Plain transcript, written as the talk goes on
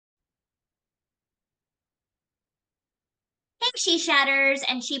She Shatters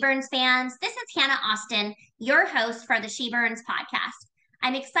and She Burns fans. This is Hannah Austin, your host for the She Burns podcast.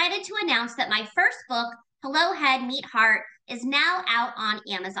 I'm excited to announce that my first book, Hello Head, Meet Heart, is now out on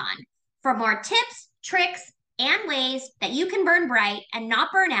Amazon. For more tips, tricks, and ways that you can burn bright and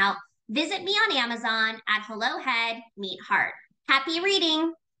not burn out, visit me on Amazon at Hello Head, Meet Heart. Happy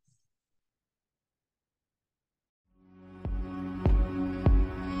reading!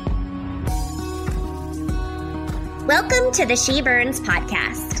 Welcome to the She Burns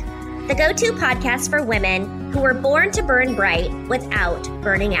podcast, the go-to podcast for women who were born to burn bright without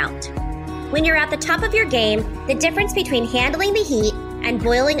burning out. When you're at the top of your game, the difference between handling the heat and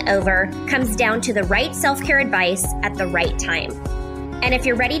boiling over comes down to the right self-care advice at the right time. And if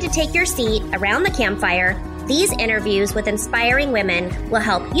you're ready to take your seat around the campfire, these interviews with inspiring women will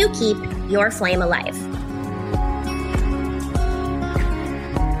help you keep your flame alive.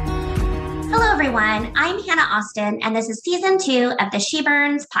 Hello, everyone. I'm Hannah Austin, and this is season 2 of the She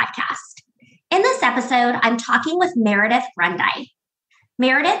Burns podcast. In this episode, I'm talking with Meredith Grundy.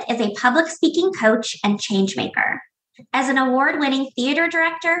 Meredith is a public speaking coach and change maker. As an award-winning theater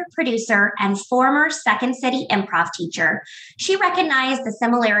director, producer, and former Second City improv teacher, she recognized the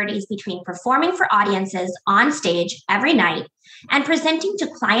similarities between performing for audiences on stage every night and presenting to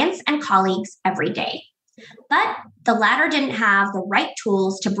clients and colleagues every day. But the latter didn't have the right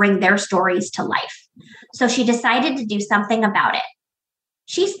tools to bring their stories to life. So she decided to do something about it.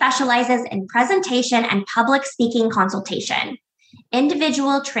 She specializes in presentation and public speaking consultation,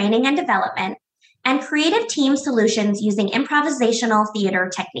 individual training and development, and creative team solutions using improvisational theater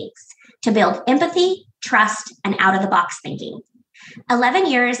techniques to build empathy, trust, and out-of-the-box thinking. 11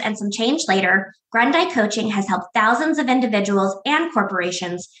 years and some change later, Grundy Coaching has helped thousands of individuals and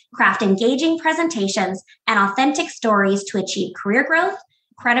corporations craft engaging presentations and authentic stories to achieve career growth,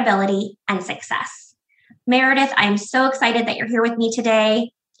 credibility, and success. Meredith, I am so excited that you're here with me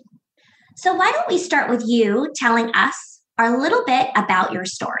today. So why don't we start with you telling us a little bit about your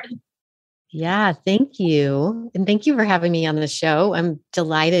story? Yeah, thank you. And thank you for having me on the show. I'm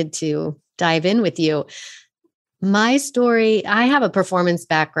delighted to dive in with you. My story, I have a performance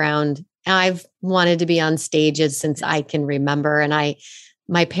background. I've wanted to be on stages since I can remember. And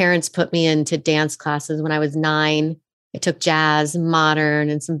my parents put me into dance classes when I was 9. I took jazz, modern,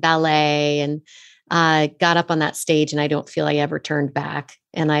 and some ballet, and got up on that stage, and I don't feel I ever turned back.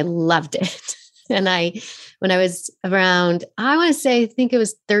 And I loved it. And when I was around, I think it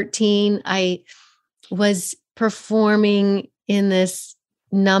was 13, I was performing in this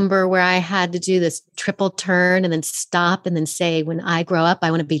number where I had to do this triple turn and then stop and then say, when I grow up, I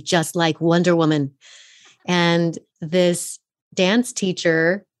want to be just like Wonder Woman. And this dance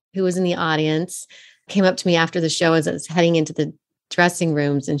teacher who was in the audience came up to me after the show as I was heading into the dressing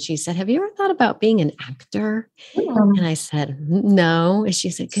rooms. And she said, "Have you ever thought about being an actor?" And I said, "No." And she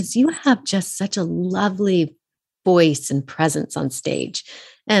said, "Because you have just such a lovely voice and presence on stage."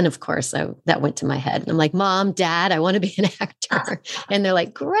 And of course, that went to my head. And I'm like, "Mom, Dad, I want to be an actor." And they're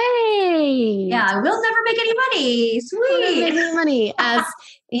like, "Great. Yeah, we'll never make any money. Sweet. Make any money."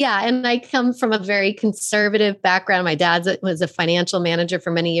 And I come from a very conservative background. My dad was a financial manager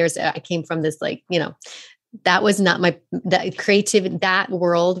for many years. I came from this, that was not that creativity. That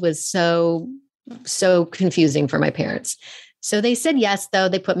world was so confusing for my parents. So they said yes, though.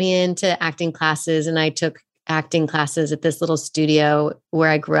 They put me into acting classes, and I took acting classes at this little studio where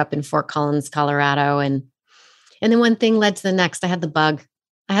I grew up in Fort Collins, Colorado. And then one thing led to the next. I had the bug.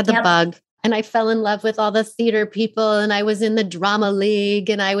 And I fell in love with all the theater people. And I was in the drama league,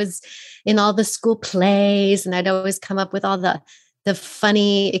 and I was in all the school plays, and I'd always come up with all the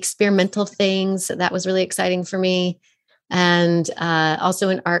funny experimental things. That was really exciting for me. And also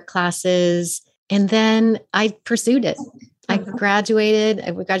in art classes. And then I pursued it. I graduated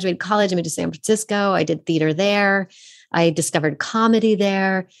college. I moved to San Francisco. I did theater there. I discovered comedy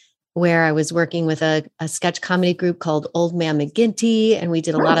there, where I was working with a sketch comedy group called Old Man McGinty. And we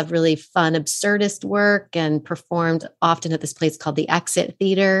did a lot of really fun absurdist work and performed often at this place called the Exit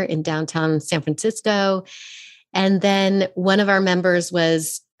Theater in downtown San Francisco. And then one of our members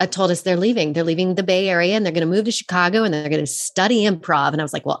told us they're leaving the Bay Area, and they're going to move to Chicago, and they're going to study improv. And I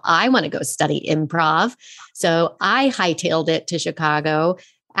was like, well, I want to go study improv. So I hightailed it to Chicago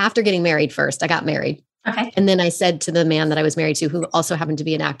after getting married first. I got married. Okay. And then I said to the man that I was married to, who also happened to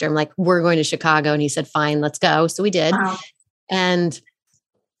be an actor, I'm like, "We're going to Chicago." And he said, "Fine, let's go." So we did. Wow. And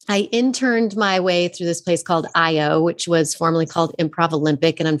I interned my way through this place called IO, which was formerly called Improv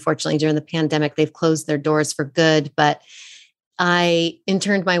Olympic. And unfortunately, during the pandemic, they've closed their doors for good. But I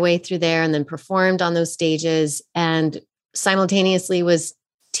interned my way through there and then performed on those stages, and simultaneously was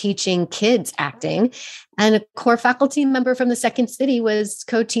teaching kids acting. And a core faculty member from the Second City was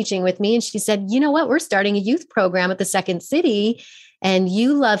co-teaching with me. And she said, you know what, we're starting a youth program at the Second City, and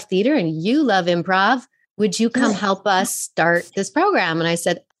you love theater and you love improv. Would you come help us start this program? And I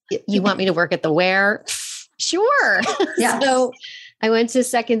said, you want me to work at the Where? Sure. Yeah. So I went to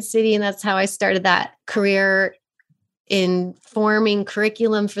Second City, and that's how I started that career in forming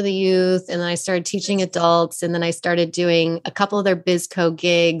curriculum for the youth. And then I started teaching adults. And then I started doing a couple of their BizCo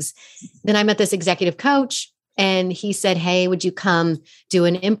gigs. Then I met this executive coach, and he said, hey, would you come do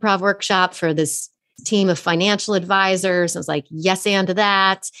an improv workshop for this team of financial advisors? I was like, yes, and to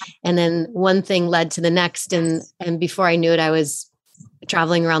that. And then one thing led to the next. And before I knew it, I was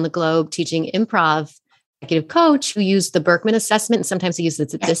traveling around the globe teaching improv. Executive coach who used the Berkman assessment, and sometimes he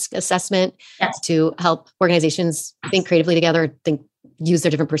uses the DISC assessment to help organizations think creatively together, use their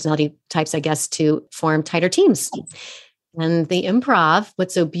different personality types, I guess, to form tighter teams. And the improv,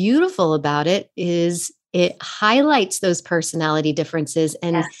 what's so beautiful about it is it highlights those personality differences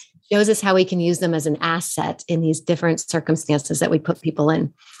and shows us how we can use them as an asset in these different circumstances that we put people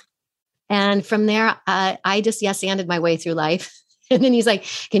in. And from there, I just yes-anded my way through life. And then he's like,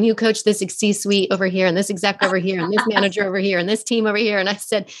 can you coach this C-suite over here and this exec over here and this manager over here and this team over here? And I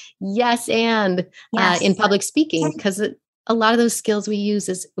said, yes. And in public speaking, because a lot of those skills we use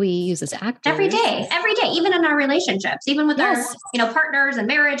as actors. Every day, even in our relationships, even with our, partners and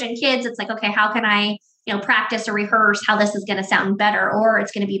marriage and kids, it's like, okay, how can I, practice or rehearse how this is going to sound better, or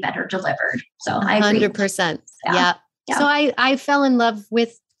it's going to be better delivered. So I agree. 100%. Yeah. So I fell in love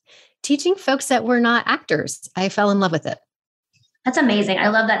with teaching folks that were not actors. I fell in love with it. That's amazing. I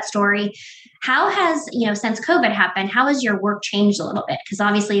love that story. How has, since COVID happened, how has your work changed a little bit? Because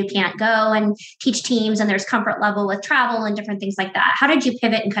obviously you can't go and teach teams, and there's comfort level with travel and different things like that. How did you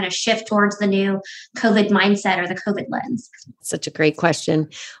pivot and kind of shift towards the new COVID mindset or the COVID lens? Such a great question.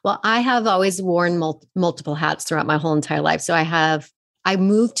 Well, I have always worn multiple hats throughout my whole entire life. So I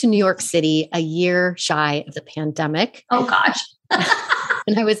moved to New York City a year shy of the pandemic. Oh gosh.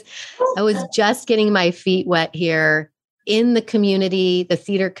 And I was just getting my feet wet here in the community, the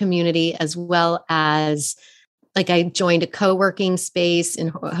theater community, as well as I joined a co-working space in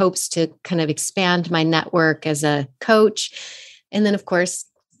hopes to kind of expand my network as a coach. And then of course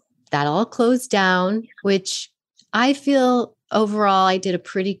that all closed down, which I feel overall, I did a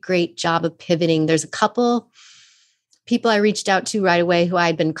pretty great job of pivoting. There's a couple people I reached out to right away who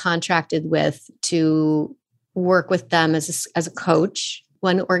I'd been contracted with to work with them as a coach.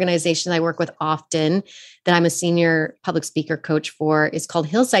 One organization I work with often that I'm a senior public speaker coach for is called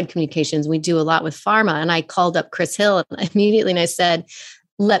Hillside Communications. We do a lot with pharma. And I called up Chris Hill immediately and I said,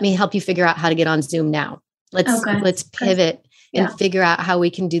 let me help you figure out how to get on Zoom now. Let's pivot and figure out how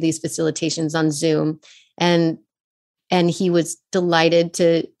we can do these facilitations on Zoom. And he was delighted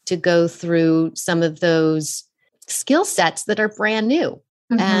to go through some of those skill sets that are brand new.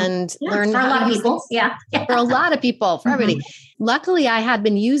 And learn for a lot of people. Yeah. For a lot of people, for everybody. Luckily, I had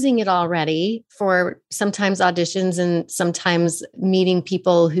been using it already for sometimes auditions and sometimes meeting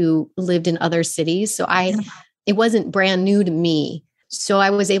people who lived in other cities. So it wasn't brand new to me. So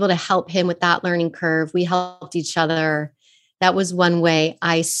I was able to help him with that learning curve. We helped each other. That was one way.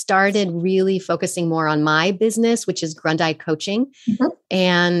 I started really focusing more on my business, which is Grundy Coaching.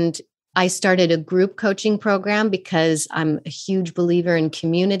 And I started a group coaching program because I'm a huge believer in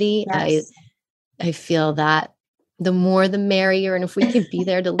community. Yes. I feel that the more the merrier. And if we can be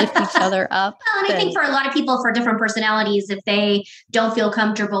there to lift each other up. Well, and I think for a lot of people, for different personalities, if they don't feel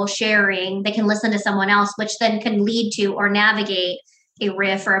comfortable sharing, they can listen to someone else, which then can lead to or navigate a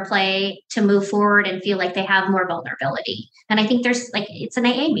riff or a play to move forward and feel like they have more vulnerability. And I think there's it's an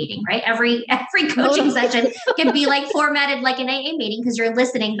AA meeting, right? Every coaching session can be formatted like an AA meeting because you're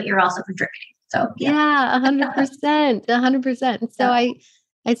listening, but you're also contributing. So 100%. So I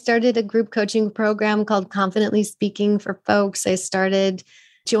started a group coaching program called Confidently Speaking for folks. I started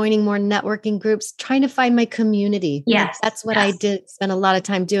joining more networking groups, trying to find my community. Yes. That's what I did spend a lot of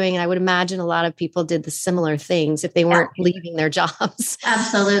time doing. And I would imagine a lot of people did the similar things if they weren't leaving their jobs.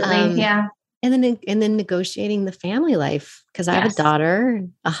 Absolutely. And then negotiating the family life, because I have a daughter,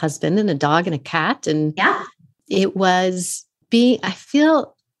 a husband, and a dog and a cat. And it was I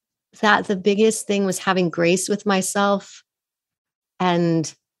feel that the biggest thing was having grace with myself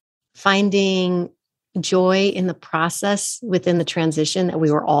and finding joy in the process within the transition that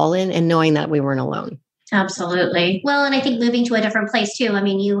we were all in and knowing that we weren't alone. Absolutely. Well, and I think moving to a different place too. I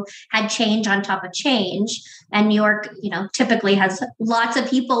mean, you had change on top of change, and New York, typically has lots of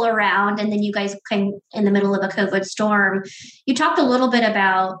people around. And then you guys came in the middle of a COVID storm. You talked a little bit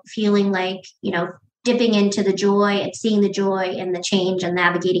about feeling like, dipping into the joy and seeing the joy in the change and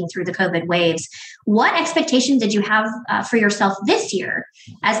navigating through the COVID waves. What expectations did you have for yourself this year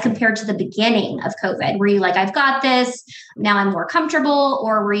as compared to the beginning of COVID? Were you like, I've got this, now I'm more comfortable?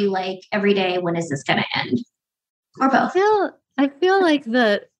 Or were you like, every day, when is this going to end? Or both? I feel like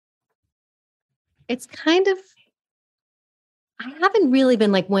it's kind of, I haven't really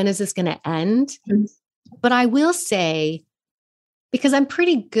been like, when is this going to end? Mm-hmm. But I will say, because I'm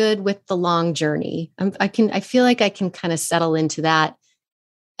pretty good with the long journey, I feel like I can kind of settle into that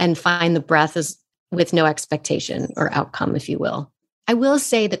and find the breath with no expectation or outcome, if you will. I will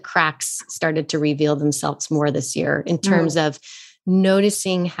say the cracks started to reveal themselves more this year in terms of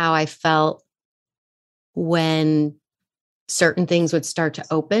noticing how I felt when certain things would start to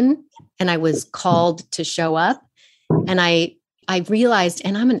open and I was called to show up. And I realized,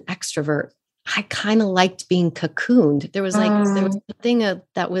 and I'm an extrovert, I kind of liked being cocooned. There was something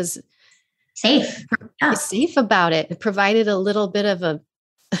that was safe about it. It provided a little bit of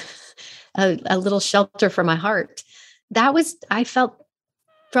a little shelter for my heart. I felt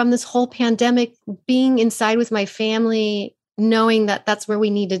from this whole pandemic, being inside with my family, knowing that that's where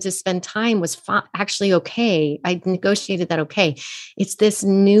we needed to spend time was actually okay. I negotiated that. Okay. It's this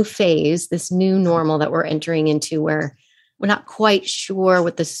new phase, this new normal that we're entering into where we're not quite sure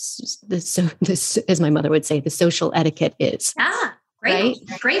what this, as my mother would say, the social etiquette is. Yeah,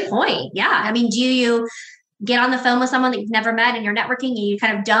 great point. Yeah. I mean, do you get on the phone with someone that you've never met and you're networking and you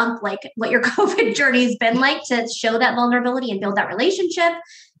kind of dump like what your COVID journey has been like to show that vulnerability and build that relationship?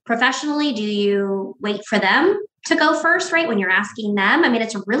 Professionally, do you wait for them to go first, right? When you're asking them? I mean,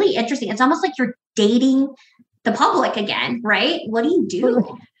 it's really interesting. It's almost like you're dating the public again, right? What do you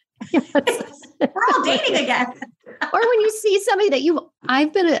do? We're all dating again. Or when you see somebody that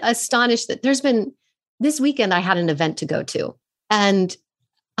I've been astonished that this weekend I had an event to go to. And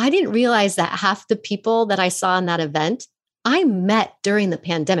I didn't realize that half the people that I saw in that event, I met during the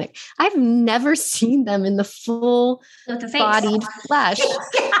pandemic. I've never seen them in the full bodied flesh.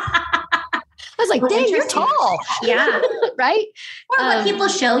 I was like, dang, you're tall. Yeah. Right? Or what people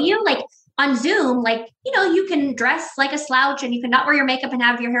show you, like on Zoom, like, you can dress like a slouch and you can not wear your makeup and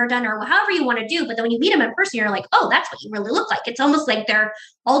have your hair done or however you want to do. But then when you meet them in person, you're like, oh, that's what you really look like. It's almost like their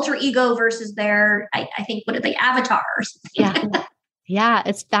alter ego versus their, I think, what are they, avatar or something. Yeah. Yeah.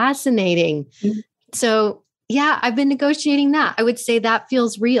 It's fascinating. Mm-hmm. So yeah, I've been negotiating that. I would say that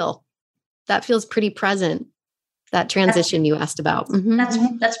feels real. That feels pretty present. That transition you asked about.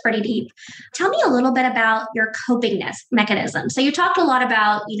 Mm-hmm. That's pretty deep. Tell me a little bit about your coping mechanism. So you talked a lot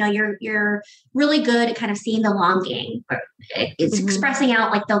about, you're really good at kind of seeing the long game. It's expressing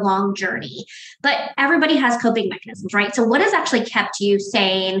out like the long journey, but everybody has coping mechanisms, right? So what has actually kept you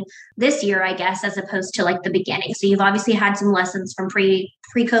sane this year, I guess, as opposed to like the beginning? So you've obviously had some lessons from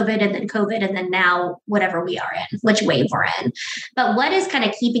pre-COVID and then COVID, and then now whatever we are in, which wave we're in. But what is kind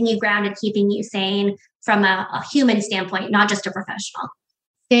of keeping you grounded, keeping you sane from a human standpoint, not just a professional?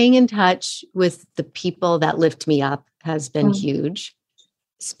 Staying in touch with the people that lift me up has been huge.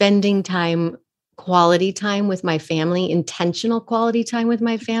 Spending quality time with my family, intentional quality time with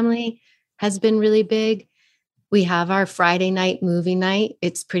my family has been really big. We have our Friday night movie night.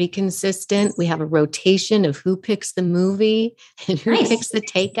 It's pretty consistent. We have a rotation of who picks the movie and who picks the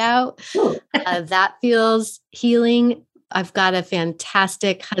takeout. That feels healing. I've got a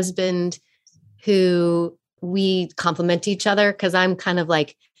fantastic husband who we complement each other because I'm kind of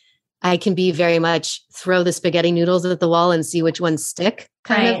like, I can be very much throw the spaghetti noodles at the wall and see which ones stick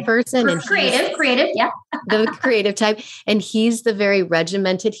kind of person. And creative. Yeah. The creative type. And he's the very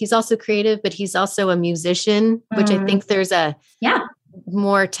regimented. He's also creative, but he's also a musician, which I think there's a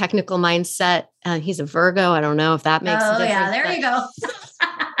more technical mindset. He's a Virgo. I don't know if that makes a difference. Yeah, there you go.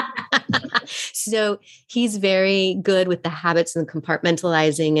 So he's very good with the habits and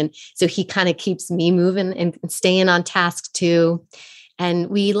compartmentalizing. And so he kind of keeps me moving and staying on task too. And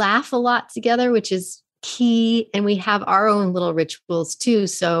we laugh a lot together, which is key. And we have our own little rituals too.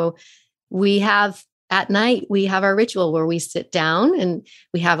 So at night, we have our ritual where we sit down and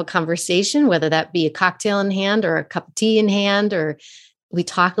we have a conversation, whether that be a cocktail in hand or a cup of tea in hand, or we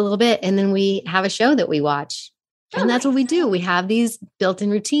talk a little bit and then we have a show that we watch. And that's what we do. We have these built-in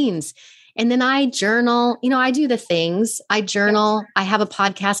routines. And then I journal, I do the things. I journal. I have a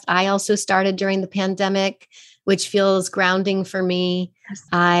podcast I also started during the pandemic, which feels grounding for me.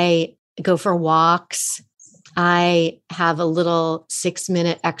 I go for walks. I have a little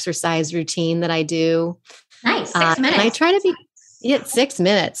 6-minute exercise routine that I do. Nice. 6 minutes. And I try to be 6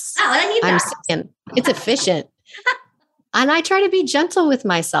 minutes. Oh, I need that. It's efficient. And I try to be gentle with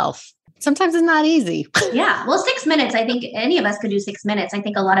myself. sometimes it's not easy. Yeah. Well, 6 minutes, I think any of us could do 6 minutes. I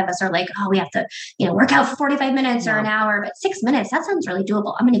think a lot of us are like, oh, we have to, work out for 45 minutes or an hour, but 6 minutes, that sounds really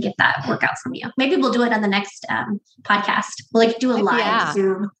doable. I'm going to get that workout from you. Maybe we'll do it on the next podcast. We'll do a live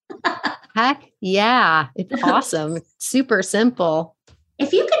Zoom. Heck yeah. It's awesome. It's super simple.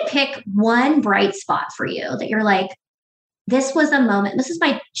 If you could pick one bright spot for you that you're like, this was a moment, this is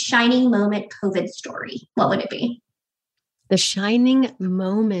my shining moment COVID story, what would it be? The shining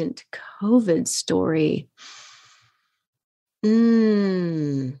moment COVID story.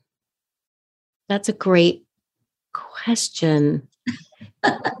 That's a great question.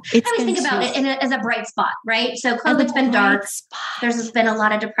 I always think about it as a bright spot, right? So COVID's been dark. There's been a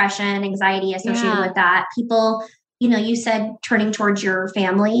lot of depression, anxiety associated with that. People, you said turning towards your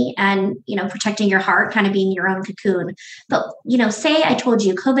family and, protecting your heart, kind of being your own cocoon. But, say I told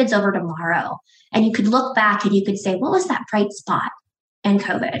you COVID's over tomorrow and you could look back and you could say, what was that bright spot in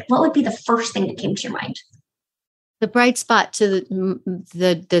COVID? What would be the first thing that came to your mind? The bright spot to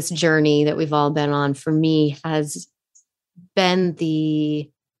this journey that we've all been on for me has been the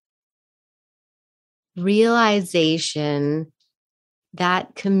realization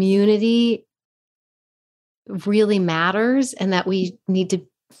that community really matters and that we need to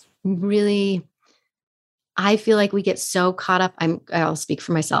really, I feel like we get so caught up. I'll speak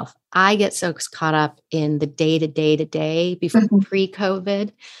for myself. I get so caught up in the day to day before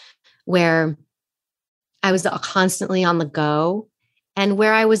pre-COVID, where I was constantly on the go and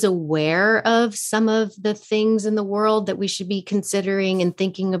where I was aware of some of the things in the world that we should be considering and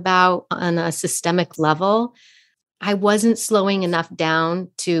thinking about on a systemic level. I wasn't slowing enough down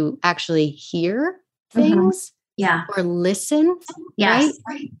to actually hear things or listen. Yes.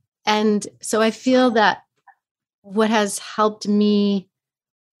 Right? And so I feel that what has helped me,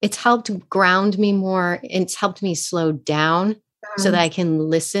 it's helped ground me more. It's helped me slow down so that I can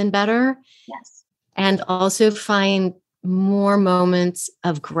listen better. Yes. And also find more moments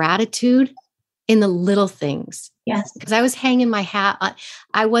of gratitude in the little things. Yes. Because I was hanging my hat.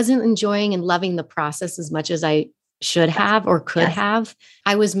 I wasn't enjoying and loving the process as much as I should have or could have.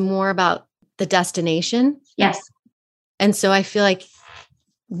 I was more about the destination. Yes. And so I feel like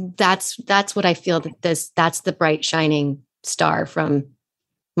that's what I feel that's the bright shining star from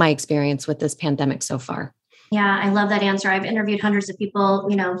my experience with this pandemic so far. Yeah, I love that answer. I've interviewed hundreds of people,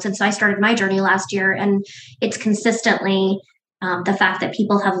 since I started my journey last year, and it's consistently the fact that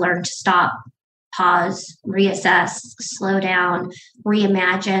people have learned to stop, pause, reassess, slow down,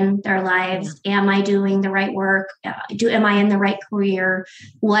 reimagine their lives. Yeah. Am I doing the right work? Am I in the right career?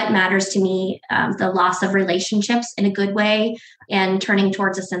 What matters to me? The loss of relationships in a good way and turning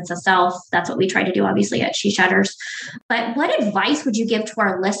towards a sense of self. That's what we try to do, obviously, at She Shudders. But what advice would you give to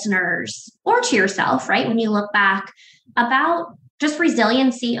our listeners or to yourself, right? When you look back about just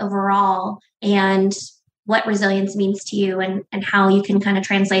resiliency overall and what resilience means to you and how you can kind of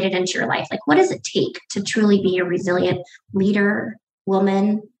translate it into your life. Like, what does it take to truly be a resilient leader,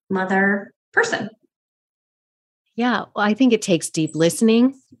 woman, mother, person? Yeah, well, I think it takes deep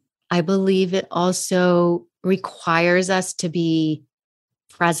listening. I believe it also requires us to be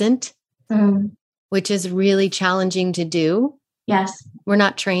present, which is really challenging to do. Yes. We're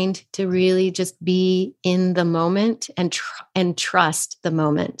not trained to really just be in the moment and trust the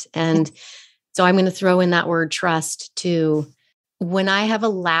moment. And so I'm going to throw in that word trust too. When I have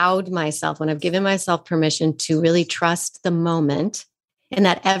allowed myself, when I've given myself permission to really trust the moment and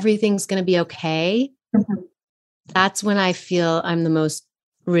that everything's going to be okay, that's when I feel I'm the most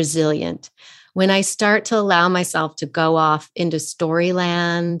resilient. When I start to allow myself to go off into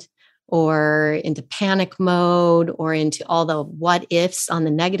storyland or into panic mode or into all the what ifs on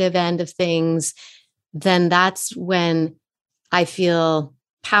the negative end of things, then that's when I feel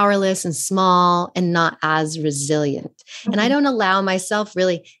powerless and small and not as resilient. And I don't allow myself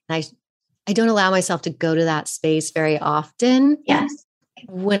really, I don't allow myself to go to that space very often. Yes.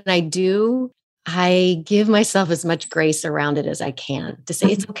 When I do, I give myself as much grace around it as I can to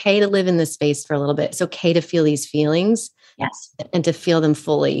say, it's okay to live in this space for a little bit. It's okay to feel these feelings. Yes. And to feel them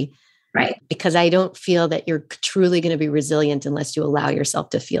fully. Right. Because I don't feel that you're truly going to be resilient unless you allow yourself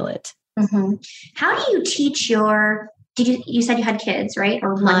to feel it. How do you teach you said you had kids, right?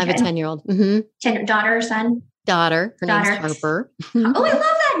 Or one I have a 10-year-old. Daughter or son? Daughter. Her name's Harper. Oh, I love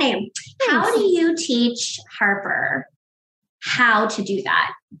that name. How do you teach Harper how to do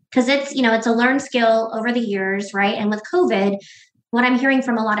that? Because it's a learned skill over the years, right? And with COVID, what I'm hearing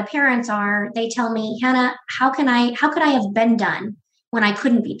from a lot of parents they tell me, Hannah, how could I have been done when I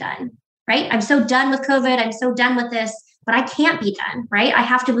couldn't be done, right? I'm so done with COVID. I'm so done with this. but I can't be done, right? I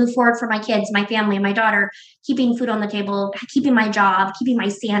have to move forward for my kids, my family, my daughter, keeping food on the table, keeping my job, keeping my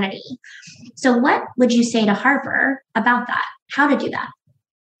sanity. So what would you say to Harper about that? How to do that?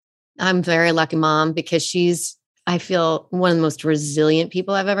 I'm very lucky mom because she's, I feel, one of the most resilient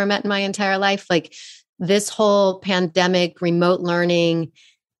people I've ever met in my entire life. Like this whole pandemic, remote learning,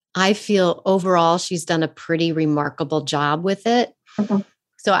 I feel overall she's done a pretty remarkable job with it. Mm-hmm.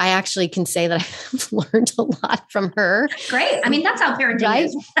 So I actually can say that I've learned a lot from her. Great. I mean, that's how parenting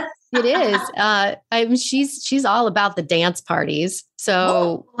is. It is. She's all about the dance parties.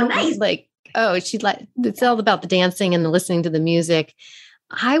 So nice. It's all about the dancing and the listening to the music.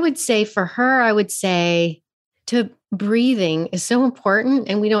 I would say for her, breathing is so important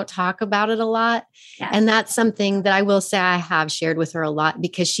and we don't talk about it a lot. Yes. And that's something that I will say I have shared with her a lot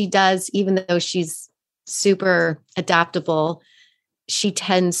because she does, even though she's super adaptable, she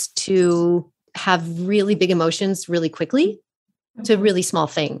tends to have really big emotions really quickly to really small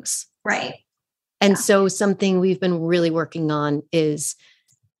things. Right. And so something we've been really working on is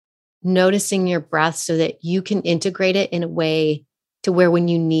noticing your breath so that you can integrate it in a way to where when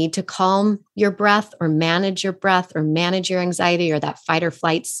you need to calm your breath or manage your anxiety or that fight or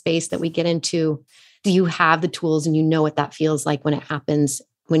flight space that we get into, do you have the tools and you know what that feels like when it happens,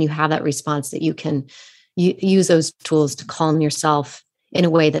 when you have that response that you can use those tools to calm yourself in a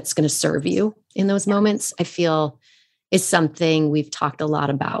way that's going to serve you in those moments, I feel is something we've talked a lot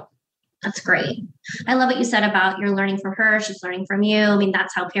about. That's great. I love what you said about you're learning from her. She's learning from you. I mean,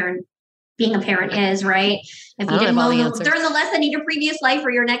 that's how being a parent is, right? If you didn't know during the lesson in your previous life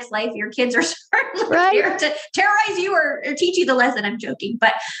or your next life, your kids are certainly here to terrorize you or teach you the lesson. I'm joking.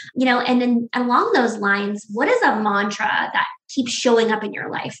 But, and then along those lines, what is a mantra that keeps showing up in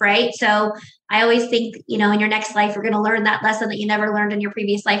your life, right? So I always think, in your next life, you're going to learn that lesson that you never learned in your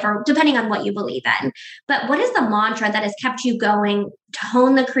previous life, or depending on what you believe in. But what is the mantra that has kept you going to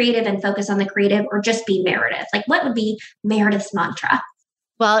hone the creative and focus on the creative, or just be Meredith? Like, what would be Meredith's mantra?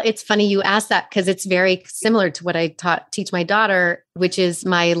 Well, it's funny you asked that because it's very similar to what I teach my daughter, which is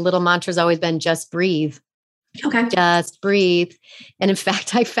my little mantra has always been just breathe. Okay. Just breathe. And in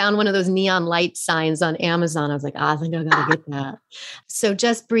fact, I found one of those neon light signs on Amazon. I was like, I think I got to get that. So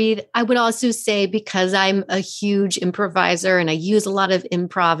just breathe. I would also say, because I'm a huge improviser and I use a lot of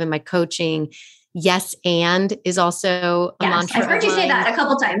improv in my coaching, yes, and is also a mantra. I've heard you say that a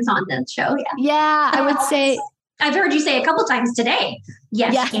couple times on this show. Yeah, I would say. I've heard you say a couple times today.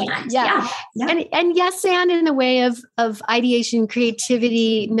 Yes, and. Yeah. And yes, and in a way of ideation,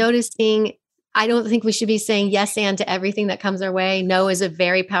 creativity, noticing. I don't think we should be saying yes and to everything that comes our way. No is a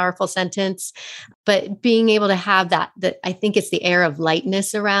very powerful sentence, but being able to have that I think it's the air of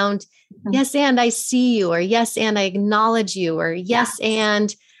lightness around. Mm-hmm. Yes, and I see you, or yes, and I acknowledge you, or yes,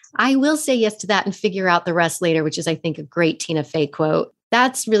 and I will say yes to that and figure out the rest later, which is, I think, a great Tina Fey quote.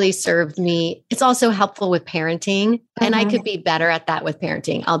 That's really served me. It's also helpful with parenting. Mm-hmm. And I could be better at that with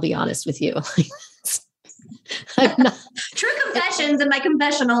parenting. I'll be honest with you. True confessions in my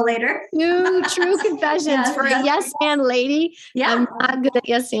confessional later. True confessions for a yes and lady. Yeah. I'm not good at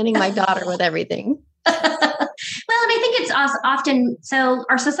yes anding my daughter with everything. Well, and I think it's often, so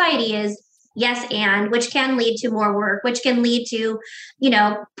our society is yes and, which can lead to more work, which can lead to,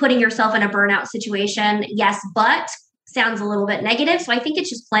 putting yourself in a burnout situation. Yes, but sounds a little bit negative. So I think it's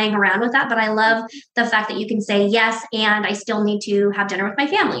just playing around with that. But I love the fact that you can say, yes, and I still need to have dinner with my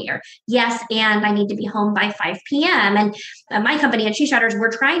family, or yes, and I need to be home by 5 p.m. And my company at She Shatters,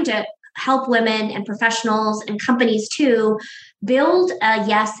 we're trying to help women and professionals and companies to build a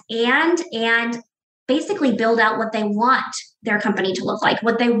yes and basically build out what they want their company to look like,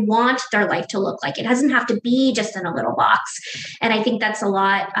 what they want their life to look like. It doesn't have to be just in a little box. And I think that's a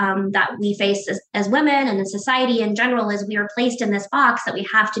lot that we face as women and in society in general, is we are placed in this box that we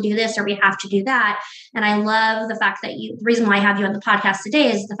have to do this or we have to do that. And I love the fact that the reason why I have you on the podcast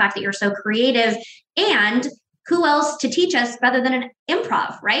today is the fact that you're so creative, and who else to teach us rather than an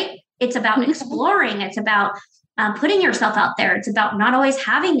improv, right? It's about exploring. It's about putting yourself out there. It's about not always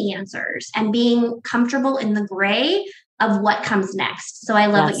having the answers and being comfortable in the gray of what comes next. So I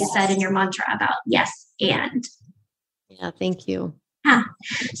love what you said in your mantra about yes and. Yeah, thank you. Yeah.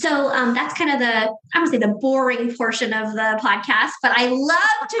 So that's kind of the boring portion of the podcast, but I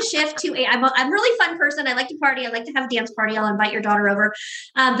love to shift to I'm a really fun person. I like to party. I like to have a dance party. I'll invite your daughter over.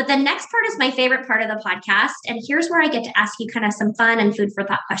 But the next part is my favorite part of the podcast. And here's where I get to ask you kind of some fun and food for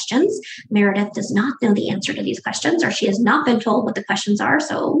thought questions. Meredith does not know the answer to these questions, or she has not been told what the questions are.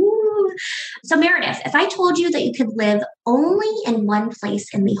 So Meredith, if I told you that you could live only in one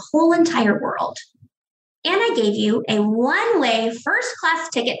place in the whole entire world, and I gave you a one-way first-class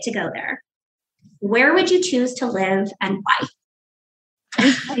ticket to go there, where would you choose to live and why?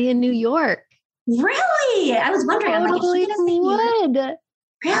 I'd stay in New York. Really? I was wondering. Totally would.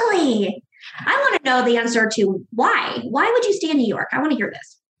 Really? I want to know the answer to why. Why would you stay in New York? I want to hear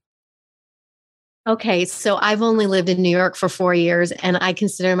this. Okay, so I've only lived in New York for 4 years, and I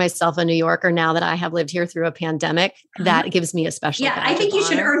consider myself a New Yorker now that I have lived here through a pandemic. That gives me a special. Yeah, I think you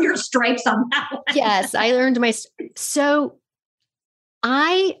should earn your stripes on that one. Yes, I earned my. So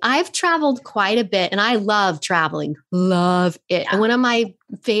I've traveled quite a bit, and I love traveling. Love it. Yeah. And one of my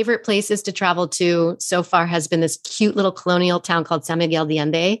favorite places to travel to so far has been this cute little colonial town called San Miguel de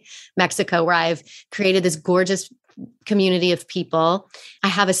Allende, Mexico, where I've created this gorgeous community of people. I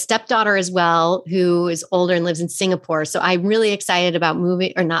have a stepdaughter as well who is older and lives in Singapore. So I'm really excited about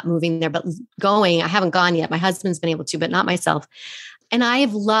moving, or not moving there, but going. I haven't gone yet. My husband's been able to, but not myself. And I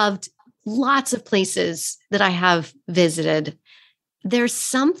have loved lots of places that I have visited. There's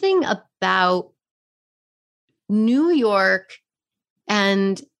something about New York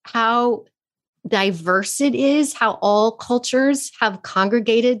and how diverse it is, how all cultures have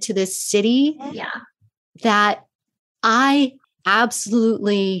congregated to this city. Yeah. That I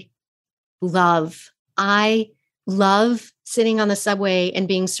absolutely love. I love sitting on the subway and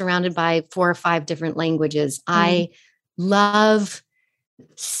being surrounded by 4 or 5 different languages. I love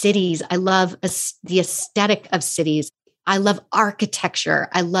cities. I love the aesthetic of cities. I love architecture.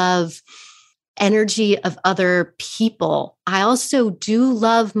 I love energy of other people. I also do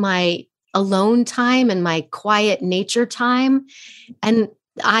love my alone time and my quiet nature time. And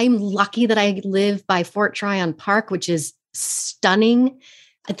I'm lucky that I live by Fort Tryon Park, which is stunning.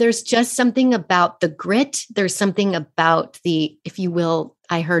 There's just something about the grit. There's something about the, if you will,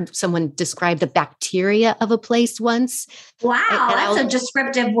 I heard someone describe the bacteria of a place once. Wow, that's a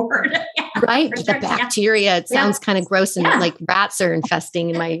descriptive word. Yeah, right? The bacteria. Yeah. It sounds kind of gross, and like rats are infesting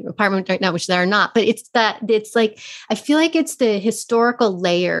in my apartment right now, which they are not. But it's like, I feel like it's the historical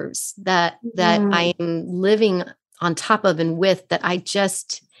layers that I am living on top of and with, that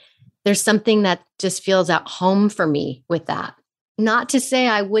there's something that just feels at home for me with that. Not to say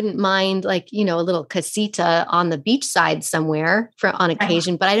I wouldn't mind, like, a little casita on the beachside somewhere on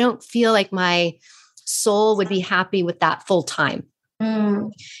occasion, but I don't feel like my soul would be happy with that full time.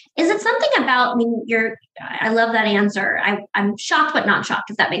 Is it something about, I love that answer. I'm shocked, but not shocked,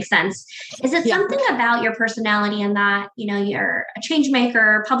 if that makes sense. Is it something about your personality and that, you're a change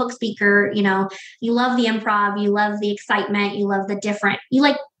maker, public speaker, you love the improv, you love the excitement, you love the different, you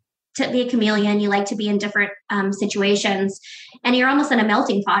like to be a chameleon, you like to be in different situations, and you're almost in a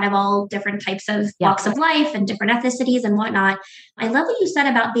melting pot of all different types of walks of life and different ethnicities and whatnot. I love what you said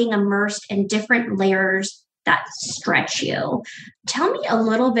about being immersed in different layers that stretch you. Tell me a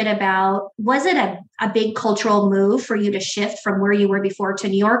little bit about, was it a big cultural move for you to shift from where you were before to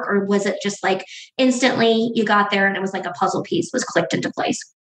New York, or was it just like instantly you got there and it was like a puzzle piece was clicked into place?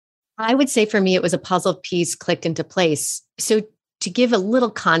 I would say for me, it was a puzzle piece clicked into place. So to give a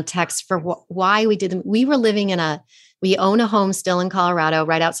little context for why we did them, we own a home still in Colorado,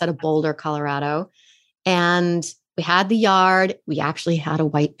 right outside of Boulder, Colorado. And we had the yard. We actually had a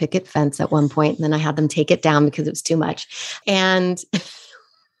white picket fence at one point, and then I had them take it down because it was too much. And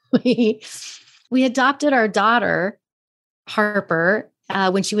we adopted our daughter, Harper,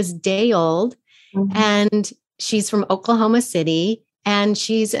 when she was a day old. Mm-hmm. And she's from Oklahoma City, and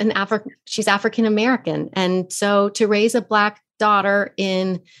she's African American. And so to raise a Black daughter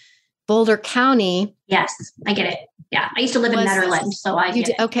in Boulder County. Yes, I get it. Yeah. I used to live in Netherlands, so I get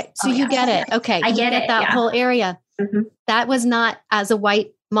it. Okay. So you get it. Okay. I get it. That whole area. Mm-hmm. That was not, as a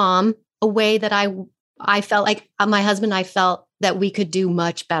white mom, a way that I felt like my husband and I felt that we could do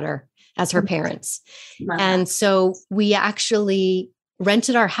much better as her parents. Wow. And so we actually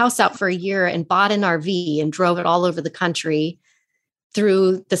rented our house out for a year and bought an RV and drove it all over the country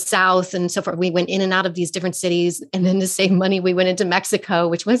through the South and so forth. We went in and out of these different cities, and then to save money, we went into Mexico,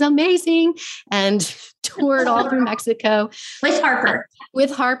 which was amazing, and toured all through Mexico with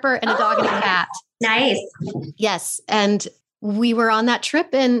Harper and a dog and a cat. Nice. Yes. And we were on that trip,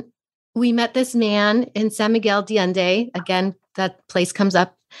 and we met this man in San Miguel de Allende. Again, that place comes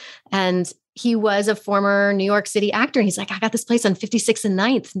up, and he was a former New York City actor. And he's like, I got this place on 56th and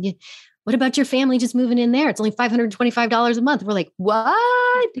 9th. And what about your family just moving in there? It's only $525 a month. We're like,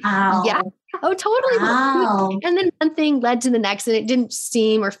 what? Wow. Yeah. Oh, totally. Wow. And then one thing led to the next, and it didn't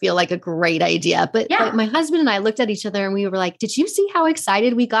seem or feel like a great idea. But my husband and I looked at each other and we were like, did you see how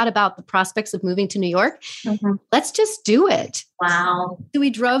excited we got about the prospects of moving to New York? Mm-hmm. Let's just do it. Wow. So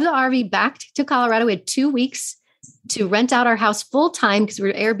we drove the RV back to Colorado. We had 2 weeks to rent out our house full time because we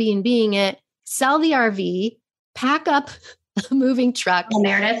were Airbnb-ing it, sell the RV, pack up a moving truck. Oh,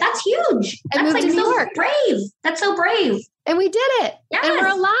 Meredith, that's huge. And That's moved to New so York. brave. That's so brave. And we did it. Yes. And we're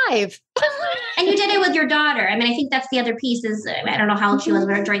alive. And you did it with your daughter. I mean, I think that's the other piece is, I don't know how old she was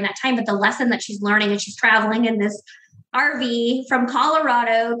during that time, but the lesson that she's learning, and she's traveling in this RV from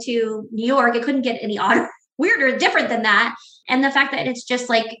Colorado to New York. It couldn't get any odder, weirder, different than that. And the fact that it's just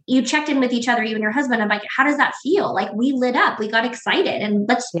like you checked in with each other, you and your husband, I'm like, how does that feel? Like we lit up, we got excited and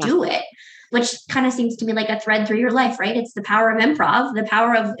let's do it, which kind of seems to be like a thread through your life, right? It's the power of improv, the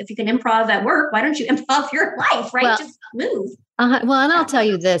power of, if you can improv at work, why don't you improv your life, right? Well, just move. Well, and I'll tell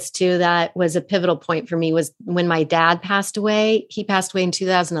you this too, that was a pivotal point for me was when my dad passed away. He passed away in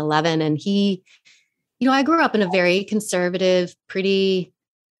 2011 and he, I grew up in a very conservative, pretty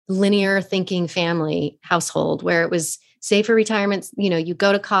linear thinking family household where it was save for retirement. You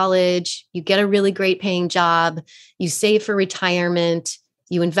go to college, you get a really great paying job, you save for retirement,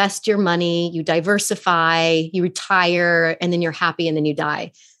 you invest your money, you diversify, you retire, and then you're happy and then you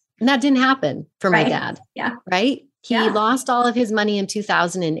die. And that didn't happen for my dad. Yeah. Right. He lost all of his money in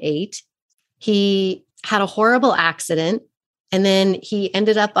 2008. He had a horrible accident. And then he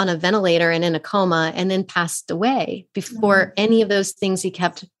ended up on a ventilator and in a coma and then passed away before any of those things he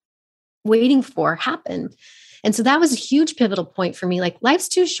kept waiting for happened. And so that was a huge pivotal point for me. Like life's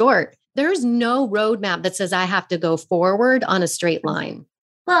too short. There's no roadmap that says I have to go forward on a straight line.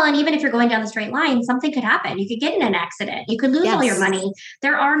 Well, and even if you're going down the straight line, something could happen. You could get in an accident. You could lose all your money.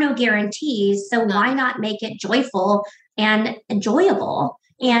 There are no guarantees. So why not make it joyful and enjoyable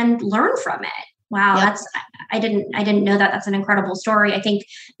and learn from it? Wow, I didn't know that. That's an incredible story. I think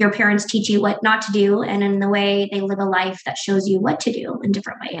your parents teach you what not to do, and in the way they live a life that shows you what to do in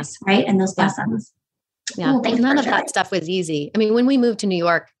different ways, right? And those lessons. Yeah, none of that stuff was easy. I mean, when we moved to New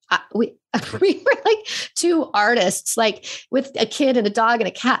York, we were like two artists, like with a kid and a dog and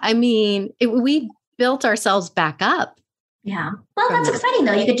a cat. I mean, we built ourselves back up. Yeah. Well, that's exciting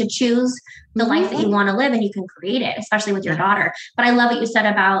though. You get to choose the life that you want to live and you can create it, especially with your daughter. But I love what you said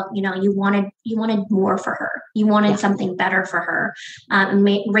about, you wanted more for her. You wanted something better for her,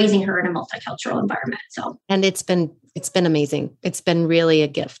 raising her in a multicultural environment. So, and it's been amazing. It's been really a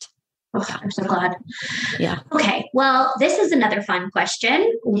gift. Oh, I'm so glad. Yeah. Okay. Well, this is another fun question.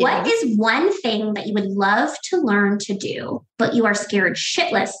 Yeah. What is one thing that you would love to learn to do, but you are scared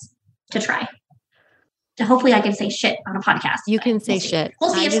shitless to try? Hopefully I can say shit on a podcast. You can say shit.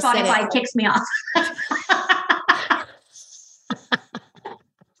 We'll see if Spotify kicks me off.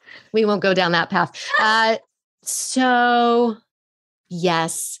 We won't go down that path. So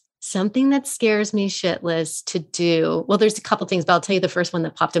yes, something that scares me shitless to do. Well, there's a couple things, but I'll tell you the first one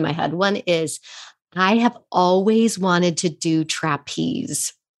that popped in my head. One is I have always wanted to do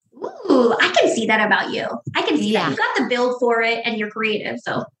trapeze. Ooh, I can see that about you. I can see that. You got the build for it and you're creative.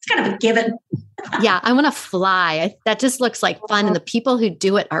 So it's kind of a given. Yeah, I want to fly. That just looks like fun. And the people who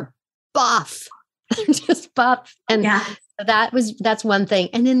do it are buff. They're just buff. And that's one thing.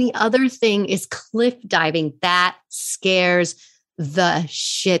 And then the other thing is cliff diving. That scares the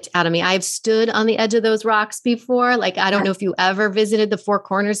shit out of me. I've stood on the edge of those rocks before. Like, I don't know if you ever visited the Four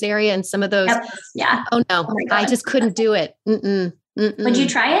Corners area and some of those. Yeah. Oh no, I just couldn't do it. Would you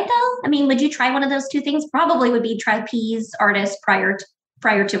try it though? I mean, would you try one of those two things? Probably would be trapeze artist prior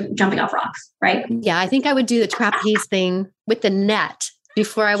to jumping off rocks, right? Yeah, I think I would do the trapeze thing with the net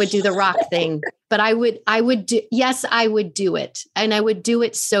before I would do the rock thing. But I would do it. And I would do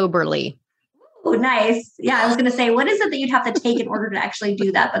it soberly. Oh, nice. Yeah, I was going to say, what is it that you'd have to take in order to actually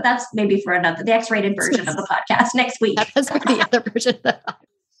do that? But that's maybe for the X-rated version of the podcast next week. That's for the other version.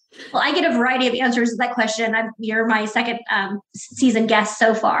 Well, I get a variety of answers to that question. You're my second season guest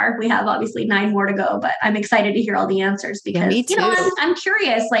so far. We have obviously 9 more to go, but I'm excited to hear all the answers because me too. I'm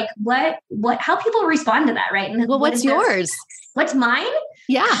curious, like how people respond to that, right? And what's yours? What's mine?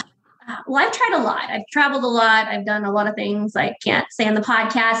 Yeah. Well, I've tried a lot. I've traveled a lot. I've done a lot of things I can't say on the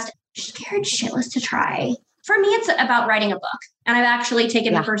podcast. Scared shitless to try. For me, it's about writing a book. And I've actually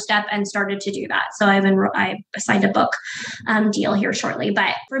taken the first step and started to do that. So I signed a book deal here shortly.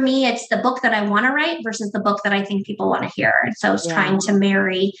 But for me, it's the book that I want to write versus the book that I think people want to hear. And so it's trying to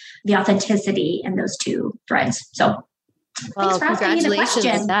marry the authenticity in those two threads. So thanks for asking me the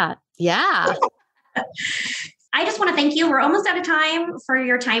question. With that. Yeah. I just want to thank you. We're almost out of time for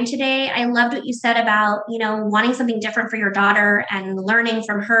your time today. I loved what you said about, wanting something different for your daughter and learning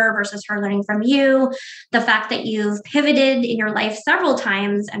from her versus her learning from you. The fact that you've pivoted in your life several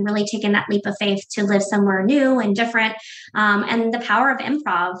times and really taken that leap of faith to live somewhere new and different, and the power of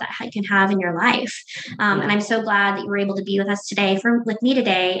improv that it can have in your life. And I'm so glad that you were able to be with us today, with me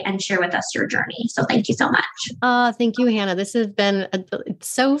today, and share with us your journey. So thank you so much. Thank you, Hannah. This has been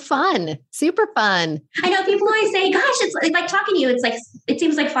so fun, super fun. I know people I say, gosh, it's like talking to you. It's like, it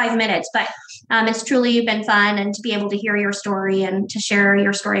seems like 5 minutes, but it's truly been fun. And to be able to hear your story and to share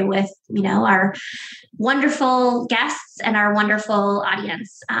your story with, our wonderful guests and our wonderful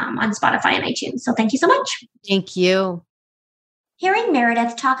audience on Spotify and iTunes. So thank you so much. Thank you. Hearing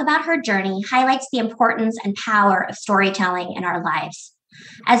Meredith talk about her journey highlights the importance and power of storytelling in our lives.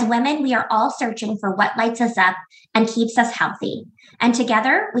 As women, we are all searching for what lights us up and keeps us healthy. And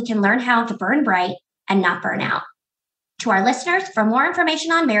together, we can learn how to burn bright and not burn out. To our listeners, for more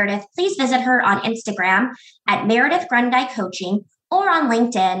information on Meredith, please visit her on Instagram at Meredith Grundy Coaching or on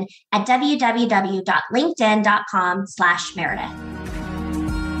LinkedIn at www.linkedin.com/Meredith.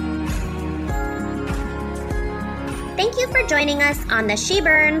 Thank you for joining us on the She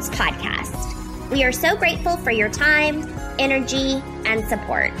Burns podcast. We are so grateful for your time, energy, and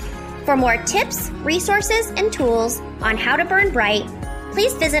support. For more tips, resources, and tools on how to burn bright,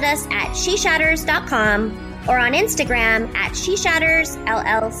 please visit us at sheshatters.com or on Instagram at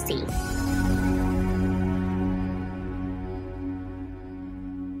sheshattersllc.